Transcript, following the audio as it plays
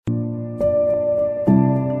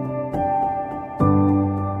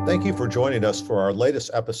Thank you for joining us for our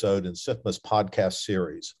latest episode in SIFMA's podcast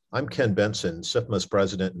series. I'm Ken Bentsen, SIFMA's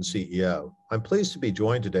president and CEO. I'm pleased to be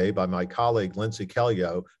joined today by my colleague, Lindsey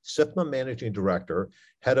Keljo, SIFMA Managing Director,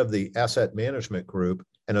 Head of the Asset Management Group,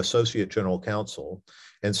 and Associate General Counsel,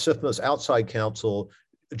 and SIFMA's outside counsel,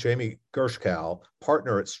 Jamie Gershkow,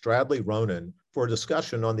 partner at Stradley Ronon, for a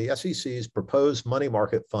discussion on the SEC's proposed money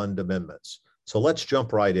market fund amendments. So let's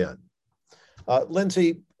jump right in.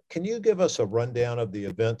 Lindsey, can you give us a rundown of the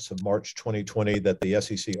events of March 2020 that the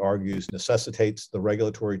SEC argues necessitates the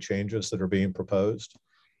regulatory changes that are being proposed?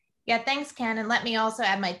 Yeah, thanks, Ken. And let me also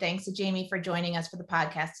add my thanks to Jamie for joining us for the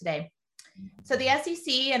podcast today. So the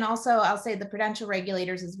SEC, and also I'll say the prudential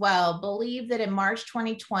regulators as well, believe that in March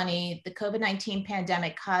 2020, the COVID-19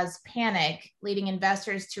 pandemic caused panic, leading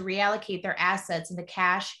investors to reallocate their assets into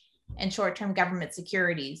cash and short-term government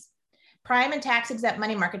securities. Prime and tax-exempt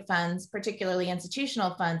money market funds, particularly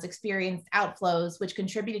institutional funds, experienced outflows, which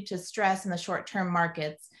contributed to stress in the short-term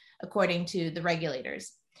markets, according to the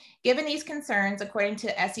regulators. Given these concerns, according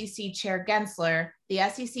to SEC Chair Gensler, the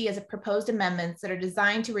SEC has proposed amendments that are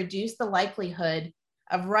designed to reduce the likelihood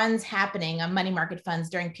of runs happening on money market funds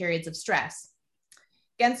during periods of stress.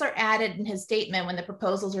 Gensler added in his statement when the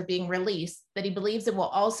proposals are being released that he believes it will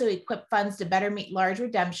also equip funds to better meet large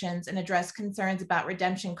redemptions and address concerns about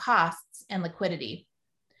redemption costs and liquidity.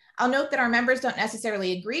 I'll note that our members don't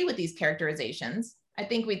necessarily agree with these characterizations. I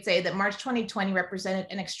think we'd say that March 2020 represented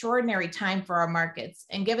an extraordinary time for our markets,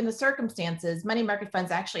 and given the circumstances, money market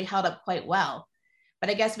funds actually held up quite well.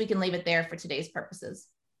 But I guess we can leave it there for today's purposes.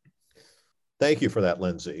 Thank you for that,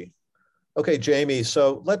 Lindsey. Okay, Jamie,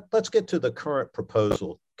 so let's get to the current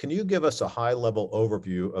proposal. Can you give us a high-level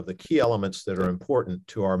overview of the key elements that are important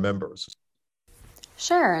to our members?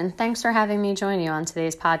 Sure, and thanks for having me join you on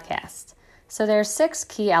today's podcast. So there are 6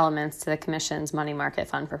 key elements to the Commission's money market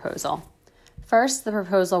fund proposal. First, the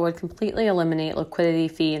proposal would completely eliminate liquidity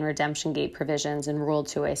fee and redemption gate provisions in Rule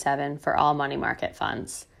 2a-7 for all money market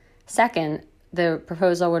funds. Second, the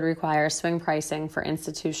proposal would require swing pricing for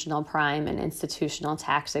institutional prime and institutional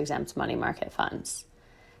tax-exempt money market funds.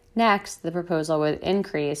 Next, the proposal would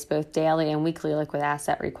increase both daily and weekly liquid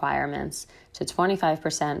asset requirements to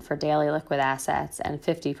 25% for daily liquid assets and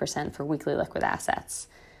 50% for weekly liquid assets.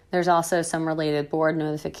 There's also some related board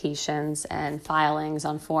notifications and filings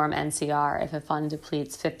on Form NCR if a fund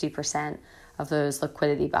depletes 50% of those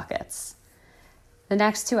liquidity buckets. The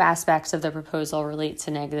next 2 aspects of the proposal relate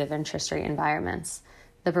to negative interest rate environments.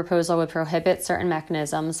 The proposal would prohibit certain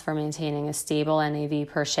mechanisms for maintaining a stable NAV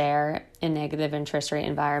per share in negative interest rate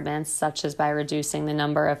environments, such as by reducing the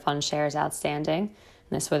number of fund shares outstanding. And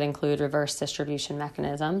this would include reverse distribution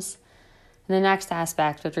mechanisms. And the next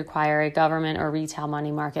aspect would require a government or retail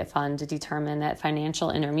money market fund to determine that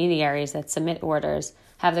financial intermediaries that submit orders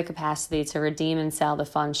have the capacity to redeem and sell the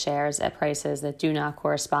fund shares at prices that do not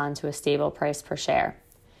correspond to a stable price per share.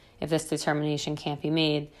 If this determination can't be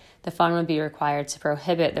made, the fund would be required to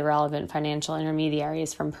prohibit the relevant financial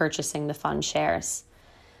intermediaries from purchasing the fund shares.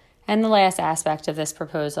 And the last aspect of this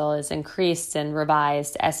proposal is increased and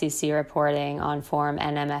revised SEC reporting on Form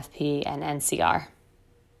NMFP and NCR.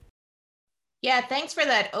 Yeah, thanks for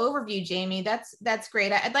that overview, Jamie. That's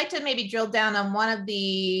great. I'd like to maybe drill down on one of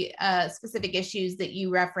the specific issues that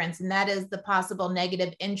you referenced, and that is the possible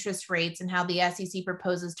negative interest rates and how the SEC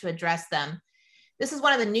proposes to address them. This is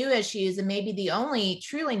one of the new issues and maybe the only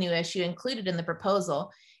truly new issue included in the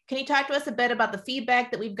proposal. Can you talk to us a bit about the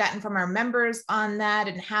feedback that we've gotten from our members on that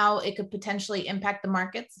and how it could potentially impact the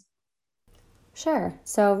markets? Sure.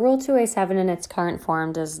 So Rule 2a-7 in its current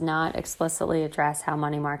form does not explicitly address how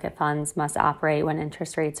money market funds must operate when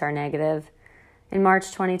interest rates are negative. In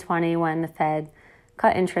March 2020, when the Fed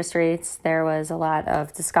cut interest rates, there was a lot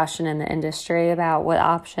of discussion in the industry about what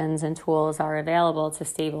options and tools are available to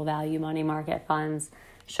stable value money market funds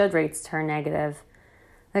should rates turn negative.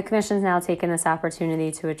 The Commission's now taken this opportunity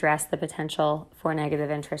to address the potential for negative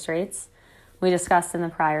interest rates. We discussed in the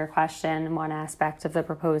prior question, one aspect of the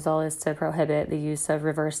proposal is to prohibit the use of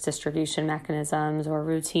reverse distribution mechanisms or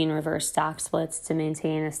routine reverse stock splits to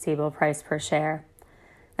maintain a stable price per share.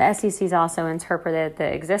 The SEC has also interpreted the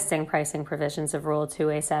existing pricing provisions of Rule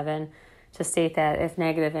 2a-7 to state that if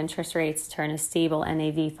negative interest rates turn a stable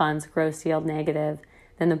NAV fund's gross yield negative,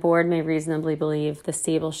 then the board may reasonably believe the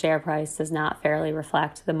stable share price does not fairly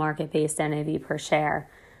reflect the market-based NAV per share.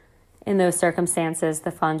 In those circumstances, the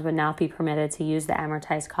fund would not be permitted to use the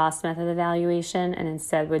amortized cost method evaluation and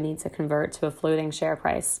instead would need to convert to a floating share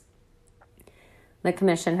price. The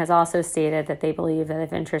Commission has also stated that they believe that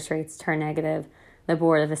if interest rates turn negative, the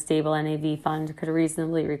board of a stable NAV fund could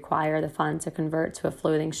reasonably require the fund to convert to a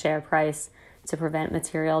floating share price to prevent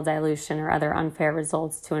material dilution or other unfair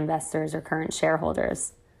results to investors or current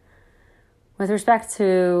shareholders. With respect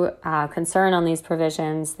to concern on these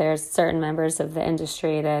provisions, there's certain members of the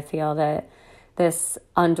industry that feel that this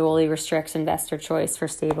unduly restricts investor choice for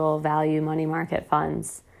stable value money market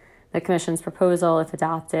funds. The Commission's proposal, if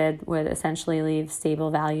adopted, would essentially leave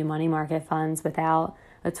stable value money market funds without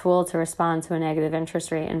a tool to respond to a negative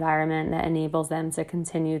interest rate environment that enables them to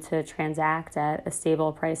continue to transact at a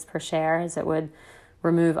stable price per share, as it would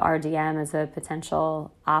remove RDM as a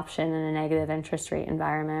potential option in a negative interest rate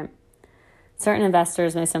environment. Certain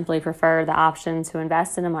investors may simply prefer the option to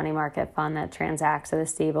invest in a money market fund that transacts at a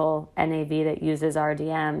stable NAV that uses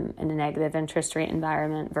RDM in a negative interest rate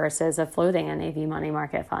environment versus a floating NAV money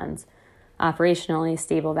market fund. Operationally,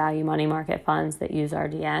 stable value money market funds that use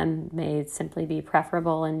RDM may simply be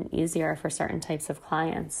preferable and easier for certain types of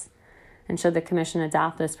clients. And should the Commission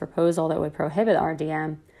adopt this proposal that would prohibit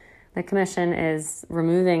RDM, the Commission is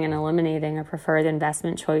removing and eliminating a preferred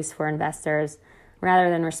investment choice for investors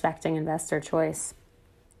rather than respecting investor choice.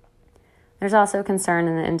 There's also concern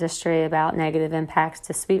in the industry about negative impacts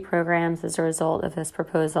to sweep programs as a result of this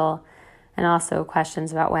proposal, and also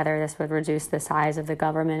questions about whether this would reduce the size of the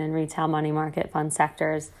government and retail money market fund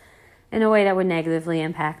sectors in a way that would negatively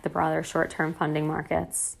impact the broader short-term funding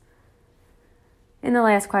markets. In the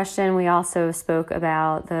last question, we also spoke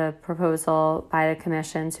about the proposal by the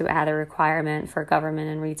Commission to add a requirement for government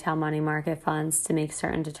and retail money market funds to make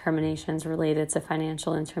certain determinations related to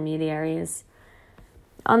financial intermediaries.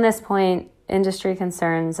 On this point, industry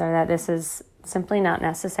concerns are that this is simply not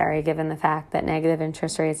necessary given the fact that negative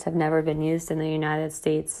interest rates have never been used in the United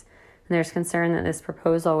States, and there's concern that this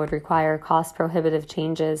proposal would require cost-prohibitive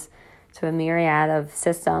changes to a myriad of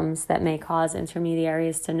systems that may cause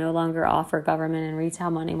intermediaries to no longer offer government and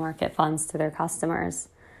retail money market funds to their customers.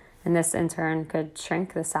 And this, in turn, could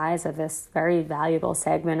shrink the size of this very valuable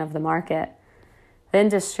segment of the market. The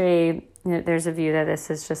industry, there's a view that this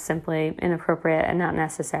is just simply inappropriate and not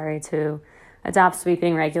necessary to adopt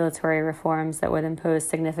sweeping regulatory reforms that would impose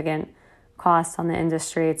significant costs on the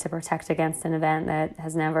industry to protect against an event that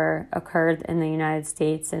has never occurred in the United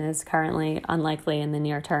States and is currently unlikely in the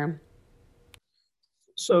near term.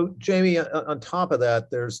 So, Jamie, on top of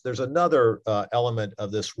that, there's another element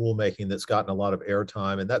of this rulemaking that's gotten a lot of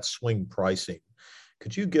airtime, and that's swing pricing.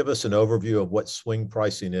 Could you give us an overview of what swing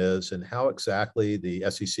pricing is and how exactly the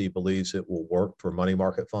SEC believes it will work for money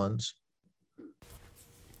market funds?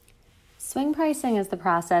 Swing pricing is the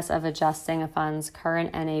process of adjusting a fund's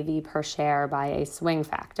current NAV per share by a swing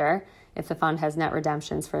factor if the fund has net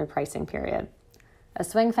redemptions for the pricing period. A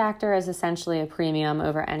swing factor is essentially a premium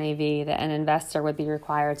over NAV that an investor would be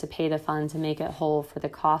required to pay the fund to make it whole for the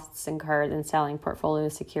costs incurred in selling portfolio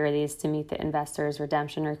securities to meet the investor's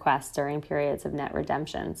redemption requests during periods of net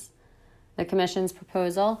redemptions. The Commission's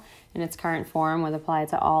proposal, in its current form, would apply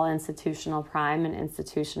to all institutional prime and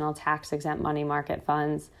institutional tax-exempt money market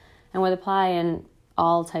funds and would apply in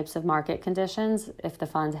all types of market conditions if the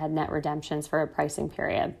fund had net redemptions for a pricing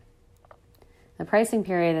period. The pricing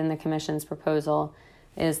period in the Commission's proposal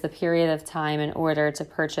is the period of time in order to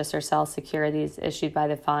purchase or sell securities issued by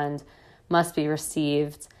the fund must be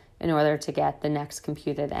received in order to get the next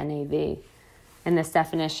computed NAV. And this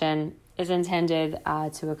definition is intended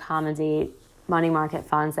to accommodate money market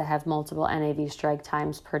funds that have multiple NAV strike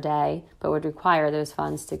times per day, but would require those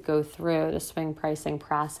funds to go through the swing pricing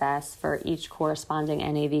process for each corresponding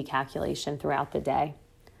NAV calculation throughout the day.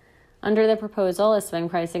 Under the proposal, a swing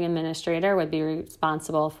pricing administrator would be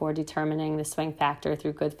responsible for determining the swing factor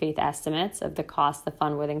through good faith estimates of the cost the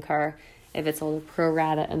fund would incur if it sold a pro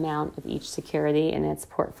rata amount of each security in its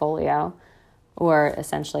portfolio, or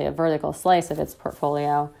essentially a vertical slice of its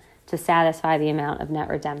portfolio, to satisfy the amount of net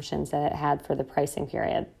redemptions that it had for the pricing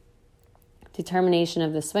period. Determination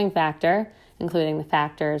of the swing factor, including the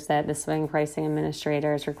factors that the swing pricing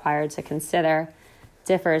administrator is required to consider,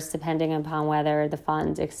 differs depending upon whether the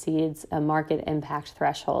fund exceeds a market impact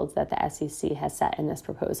threshold that the SEC has set in this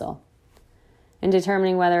proposal. In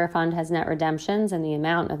determining whether a fund has net redemptions and the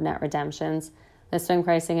amount of net redemptions, the swing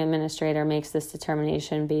pricing administrator makes this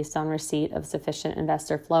determination based on receipt of sufficient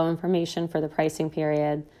investor flow information for the pricing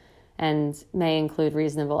period and may include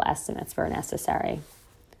reasonable estimates where necessary.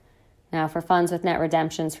 Now, for funds with net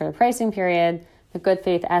redemptions for the pricing period, the good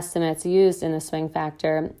faith estimates used in the swing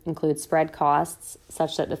factor include spread costs,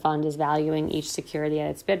 such that the fund is valuing each security at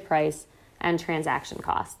its bid price, and transaction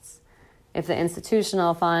costs. If the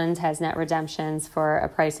institutional fund has net redemptions for a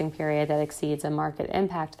pricing period that exceeds a market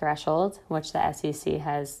impact threshold, which the SEC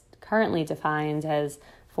has currently defined as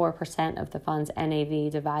 4% of the fund's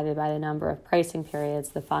NAV divided by the number of pricing periods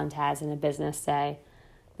the fund has in a business day,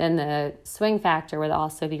 then the swing factor would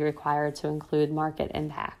also be required to include market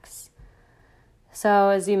impacts. So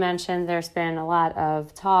as you mentioned, there's been a lot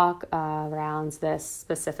of talk around this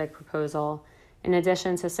specific proposal, in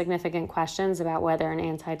addition to significant questions about whether an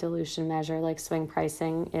anti-dilution measure like swing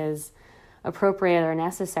pricing is appropriate or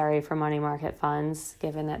necessary for money market funds,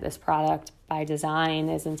 given that this product by design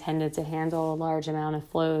is intended to handle a large amount of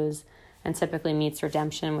flows and typically meets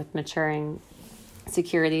redemption with maturing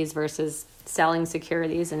securities versus selling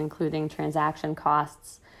securities and including transaction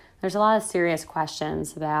costs. There's a lot of serious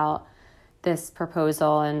questions about this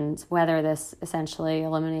proposal and whether this essentially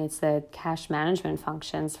eliminates the cash management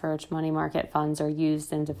functions for which money market funds are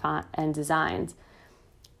used and designed.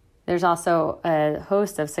 There's also a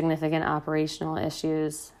host of significant operational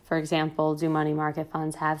issues. For example, do money market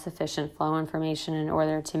funds have sufficient flow information in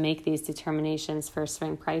order to make these determinations for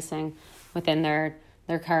swing pricing within their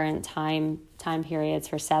current time periods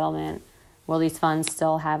for settlement? Will these funds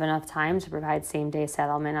still have enough time to provide same-day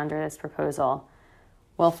settlement under this proposal?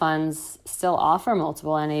 Will funds still offer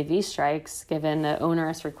multiple NAV strikes given the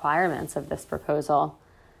onerous requirements of this proposal?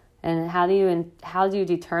 And how do you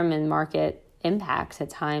determine market impacts at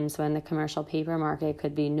times when the commercial paper market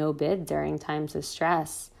could be no bid during times of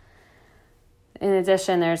stress? In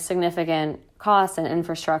addition, there's significant costs and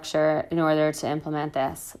infrastructure in order to implement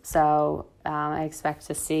this. So I expect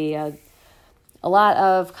to see a lot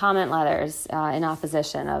of comment letters in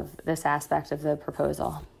opposition of this aspect of the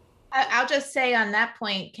proposal. I'll just say on that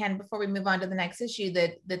point, Ken, before we move on to the next issue,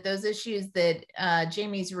 that those issues that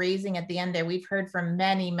Jamie's raising at the end there, we've heard from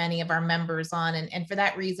many of our members on, and for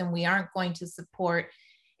that reason, we aren't going to support,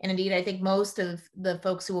 and indeed, I think most of the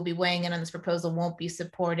folks who will be weighing in on this proposal won't be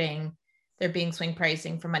supporting there being swing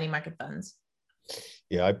pricing for money market funds.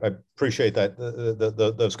 Yeah, I appreciate that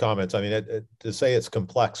those comments. I mean, to say it's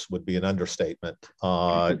complex would be an understatement,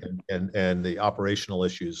 and the operational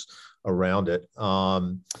issues around it.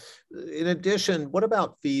 In addition, what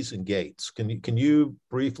about fees and gates? Can you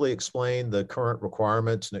briefly explain the current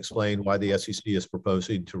requirements and explain why the SEC is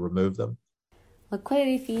proposing to remove them?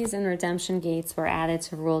 Liquidity fees and redemption gates were added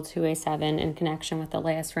to Rule 2A7 in connection with the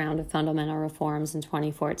last round of fundamental reforms in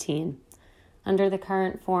 2014. Under the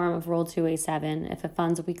current form of Rule 2A7, if a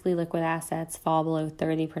fund's weekly liquid assets fall below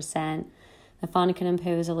 30%, the fund can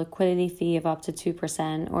impose a liquidity fee of up to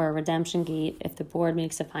 2% or a redemption gate if the board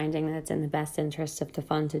makes a finding that it's in the best interest of the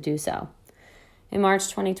fund to do so. In March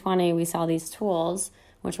 2020, we saw these tools,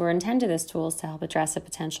 which were intended as tools to help address a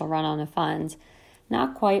potential run on a fund,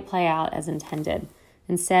 not quite play out as intended.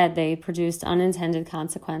 Instead, they produced unintended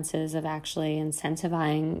consequences of actually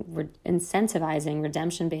incentivizing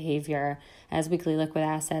redemption behavior as weekly liquid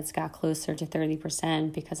assets got closer to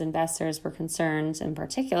 30% because investors were concerned in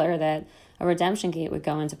particular that a redemption gate would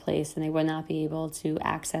go into place and they would not be able to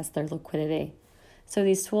access their liquidity. So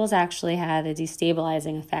these tools actually had a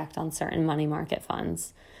destabilizing effect on certain money market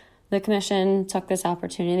funds. The Commission took this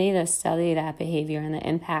opportunity to study that behavior and the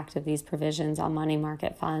impact of these provisions on money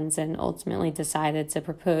market funds and ultimately decided to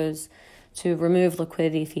propose to remove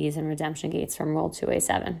liquidity fees and redemption gates from Rule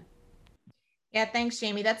 2A7. Yeah, thanks,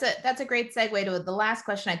 Jamie. That's a great segue to the last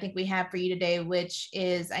question I think we have for you today, which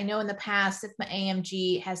is, I know in the past, SIFMA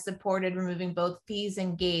AMG has supported removing both fees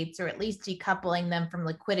and gates, or at least decoupling them from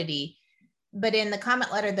liquidity. But in the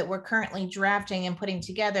comment letter that we're currently drafting and putting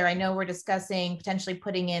together, I know we're discussing potentially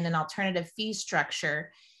putting in an alternative fee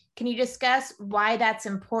structure. Can you discuss why that's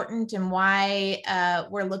important and why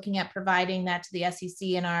we're looking at providing that to the SEC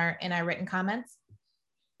in our written comments?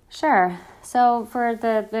 Sure. So for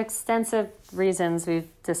the extensive reasons we've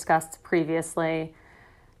discussed previously,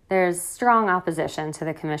 there's strong opposition to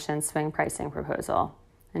the Commission's swing pricing proposal.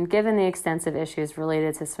 And given the extensive issues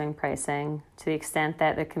related to swing pricing, to the extent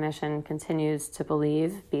that the Commission continues to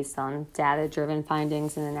believe, based on data-driven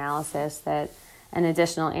findings and analysis, that an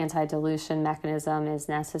additional anti-dilution mechanism is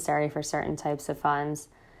necessary for certain types of funds,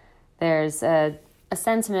 there's a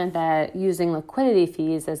sentiment that using liquidity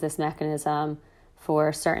fees as this mechanism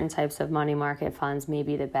for certain types of money market funds may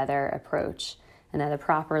be the better approach, and that a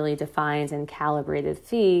properly defined and calibrated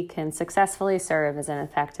fee can successfully serve as an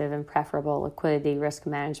effective and preferable liquidity risk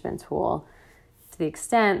management tool, to the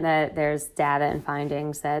extent that there's data and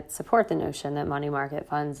findings that support the notion that money market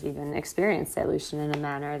funds even experience dilution in a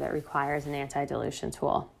manner that requires an anti-dilution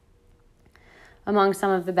tool. Among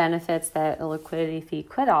some of the benefits that a liquidity fee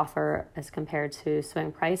could offer as compared to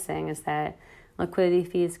swing pricing is that liquidity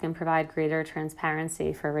fees can provide greater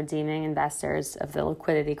transparency for redeeming investors of the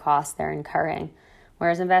liquidity costs they're incurring,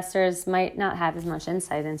 whereas investors might not have as much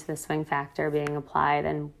insight into the swing factor being applied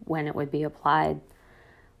and when it would be applied.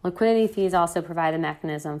 Liquidity fees also provide a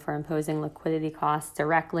mechanism for imposing liquidity costs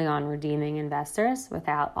directly on redeeming investors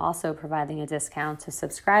without also providing a discount to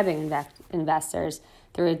subscribing investors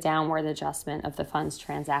through a downward adjustment of the fund's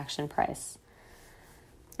transaction price.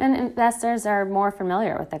 And investors are more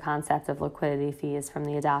familiar with the concept of liquidity fees from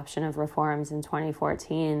the adoption of reforms in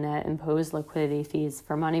 2014 that imposed liquidity fees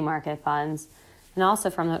for money market funds, and also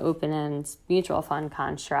from the open-end mutual fund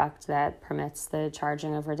construct that permits the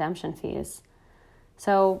charging of redemption fees.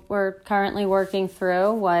 So we're currently working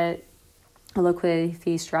through what a liquidity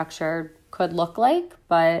fee structure could look like,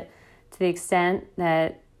 but to the extent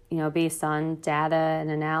that, based on data and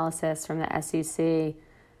analysis from the SEC,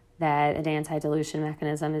 that an anti-dilution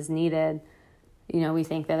mechanism is needed, we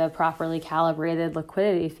think that a properly calibrated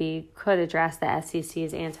liquidity fee could address the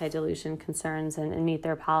SEC's anti-dilution concerns and meet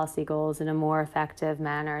their policy goals in a more effective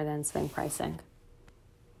manner than swing pricing.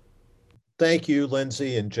 Thank you,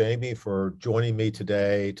 Lindsey and Jamie, for joining me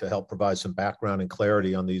today to help provide some background and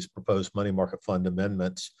clarity on these proposed money market fund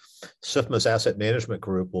amendments. SIFMA's Asset Management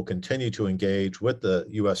Group will continue to engage with the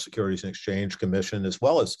U.S. Securities and Exchange Commission, as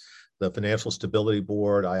well as the Financial Stability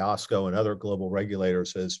Board, IOSCO, and other global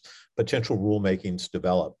regulators as potential rulemakings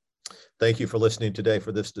develop. Thank you for listening today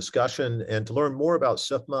for this discussion. And to learn more about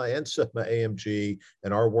SIFMA and SIFMA AMG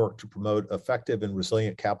and our work to promote effective and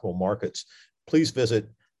resilient capital markets, please visit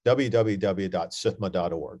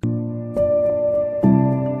www.sifma.org.